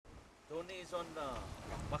Tony is on the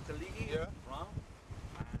Makaligi Yeah. round,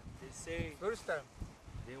 and they say First time.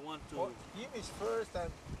 they want to. Or him is first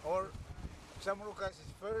time, or some guys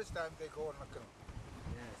is first time they go on a canoe.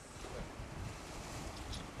 Yes.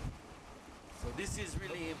 So this is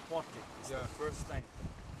really important. It's Yeah. the first time.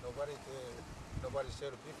 Nobody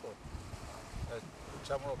said before.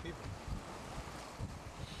 Some people.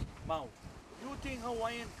 Now, you think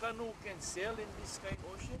Hawaiian canoe can sail in this kind of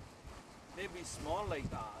ocean? Maybe small like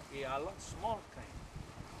Eala, small kind.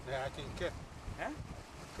 Yeah, I think can. Huh?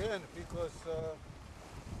 Can because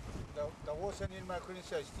the ocean in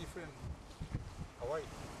Micronesia is different. Hawaii.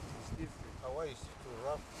 It's different. Hawaii is too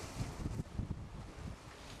rough.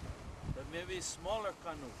 But maybe smaller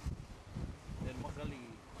canoe than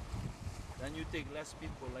Makaligi. Then you take less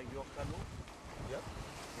people like your canoe. Yep.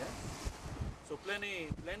 Yeah. So plenty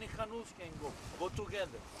canoes can go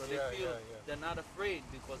together. So they Yeah, feel yeah. they're not afraid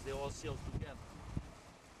because they all sail together.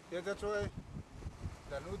 Yeah, that's why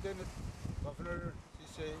the lieutenant governor,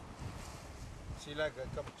 she like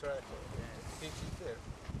come try to teach it there.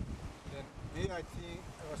 Then me, I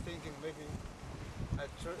was thinking maybe I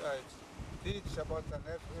teach about the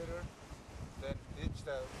navigator, then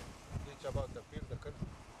teach about the build the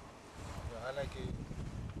canoe. Yeah, I like it,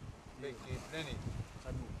 make it plenty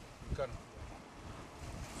Canoe. canoe.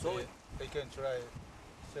 So They can try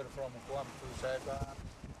sail from Guam to Saipan.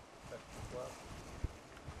 Guam.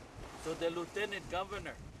 So the lieutenant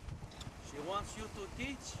governor, she wants you to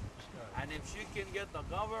teach, Yeah. and if she can get the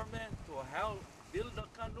government to help build the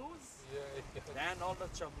canoes, Yeah, then all the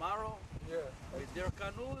Chamorro yeah, with their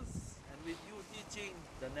canoes and with you teaching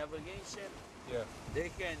the navigation, yeah. they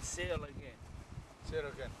can sail again. Sail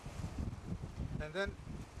again. And then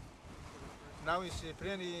now is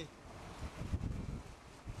plenty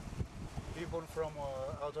people from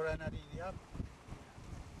Outer Island in Yap,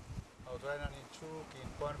 Outer Island in Chuk, in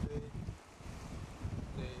Quan Bay.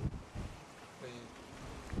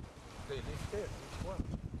 They live there in Guam.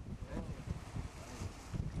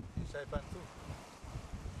 In Saipan too.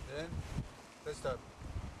 Then that's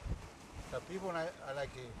the people I like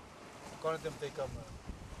call them, they come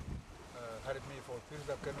help me for build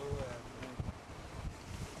the canoe. And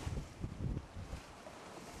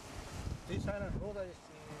this island Rhoda is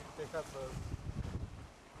they have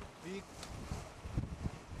big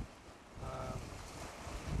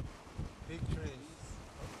big trees,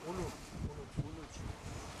 ulu trees.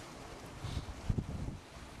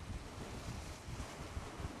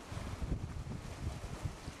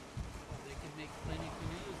 They can make plenty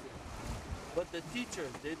canoes there. But the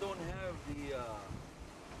teachers, they don't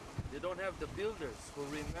have the builders who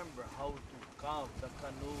remember how to carve the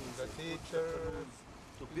canoes. The and put teachers. canoes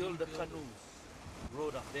to build the canoes.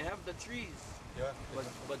 Rhoda, they have the trees, Yeah.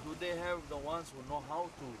 but do they have the ones who know how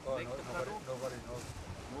to make the canoe? Nobody knows.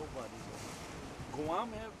 Nobody knows.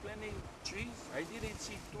 Guam have plenty trees. I didn't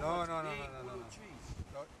see too No, much no, no, big no, no, ulu no. trees.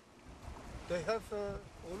 No. They have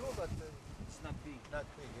ulu, but It's not big. not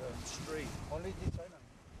big. It's straight. Only this island.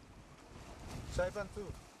 Saipan too.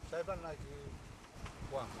 Saipan like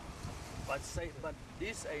Guam. But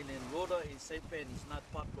this island, Rhoda is Saipan, is not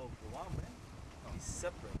part of Guam, man. No. It's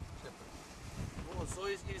separate. Separate. Oh, so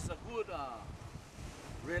it's a good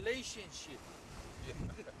relationship Yeah.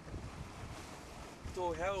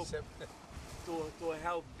 to help Separate. to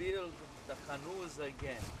help build the canoes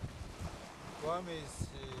again. Guam is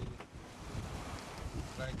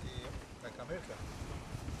like America,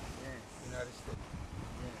 Yes. United States.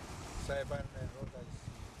 Yes. Saipan and Rhoda is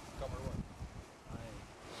Commonwealth.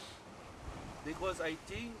 Because I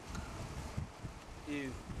think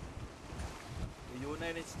if the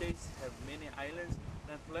United States have many islands,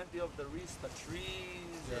 then plenty of the reefs, the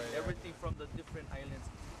trees, and everything from the different islands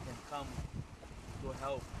can come to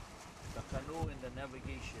help the canoe and the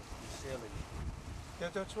navigation to sailing. Yeah,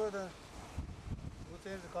 that's what the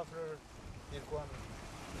lieutenant governor in Guam,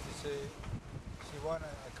 she wanna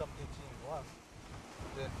come teach in Guam.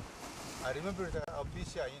 Then I remember the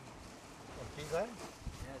Alpicia in Big Island.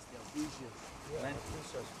 Yes, the officials. Yeah, Plenty,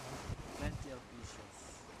 Alpicias. plenty of officials.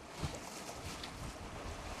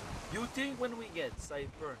 You think when we get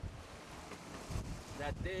Saipan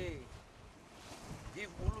that they give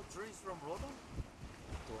ulu trees from Rhoda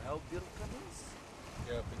to help build canoes?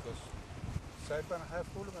 Yeah, because Saipan have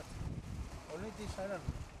ulu, but only this island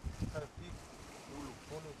have big ulu.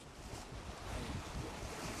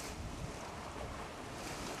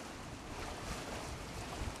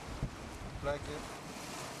 Like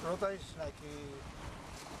Rhoda is like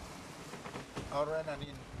our island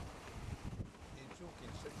in Chuk in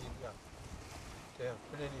India. They have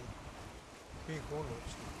plenty big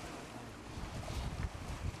ulus.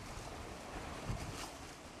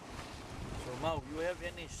 Mau, you have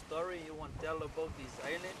any story you want to tell about this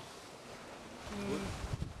island? Good.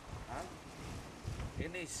 Huh?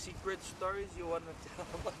 Any secret stories you want to tell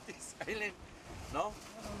about this island? No?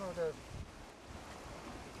 I don't know that.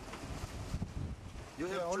 You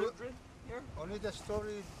have Yeah, only- children here? Only the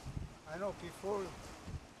story I know before.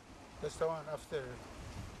 That's the one after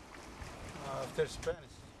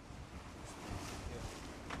Spanish. Yeah.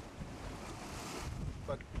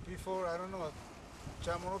 But before, I don't know.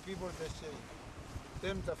 Chamorro people, they say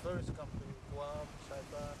them the first come to Guam,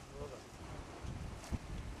 Saipan, Roda.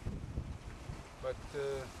 But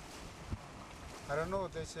I don't know.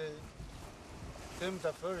 They say them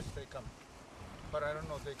the first they come, but I don't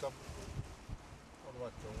know they come on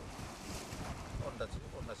what, on the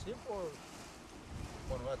ship or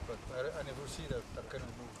on what. But I never see that kind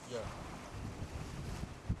of move. Yeah.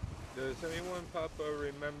 Does anyone, Papa,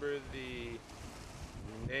 remember the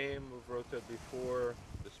name of Rota before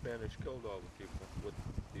the Spanish killed all the people? What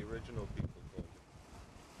the original people called it?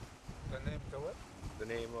 The name, the what? The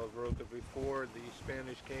name of Rota before the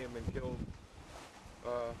Spanish came and killed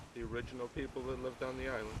the original people that lived on the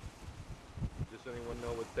island. Does anyone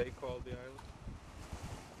know what they called the island?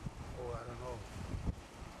 Oh, I don't know.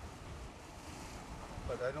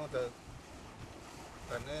 But I know that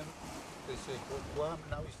the name, they say Guam,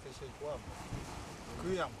 now they say Guam.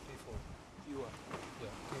 Cuyam before. You are.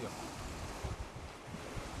 Yeah, Cuyam.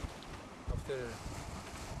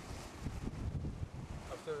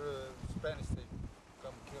 After Spanish, they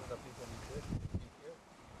come kill the people in here.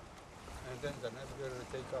 And then the next year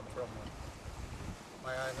they come from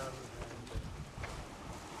my island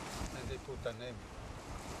and they put the name.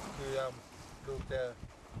 Cuyam, Luther,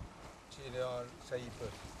 Chilean,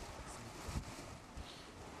 Saipan.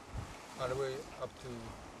 All the way up to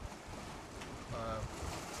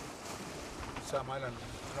some island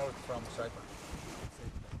north from Saipan.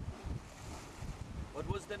 What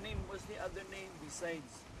was the name? What's the other name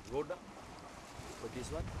besides Rhoda? For this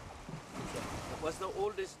one? What's the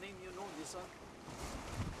oldest name you know, this one?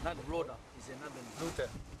 Not Rhoda, it's another name. Luther.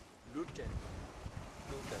 Luther.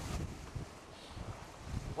 Luther.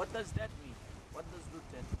 What does that mean? What does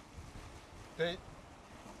Luther mean?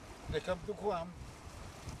 They come to Guam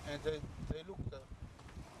and they look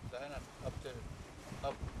the island up there,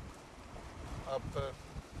 up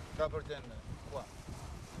covered in Guam.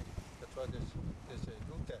 That's why they say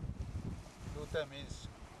Luther. Luther means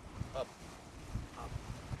up. Up.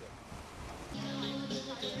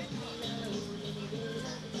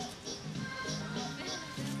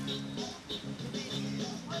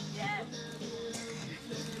 Yeah.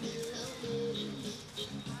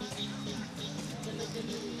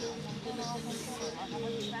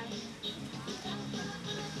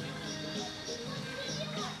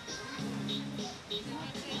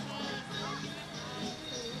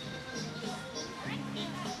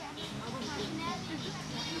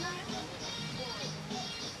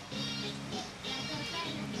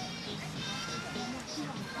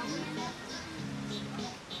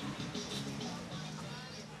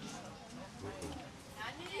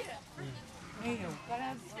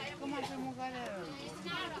 ¿Cómo hacemos para...?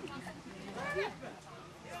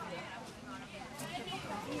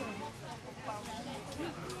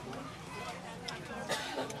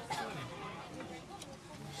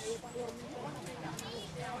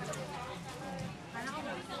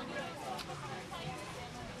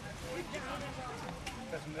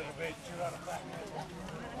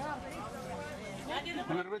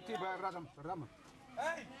 Merbeti ba radam radam.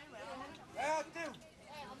 Hey, tio.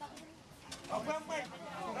 Apa mai?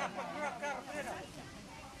 Apa kira kira?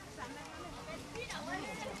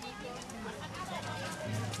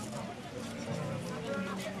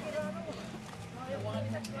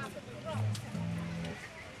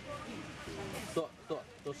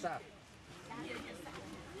 To sa.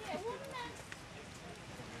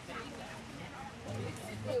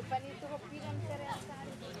 Panito ko pinang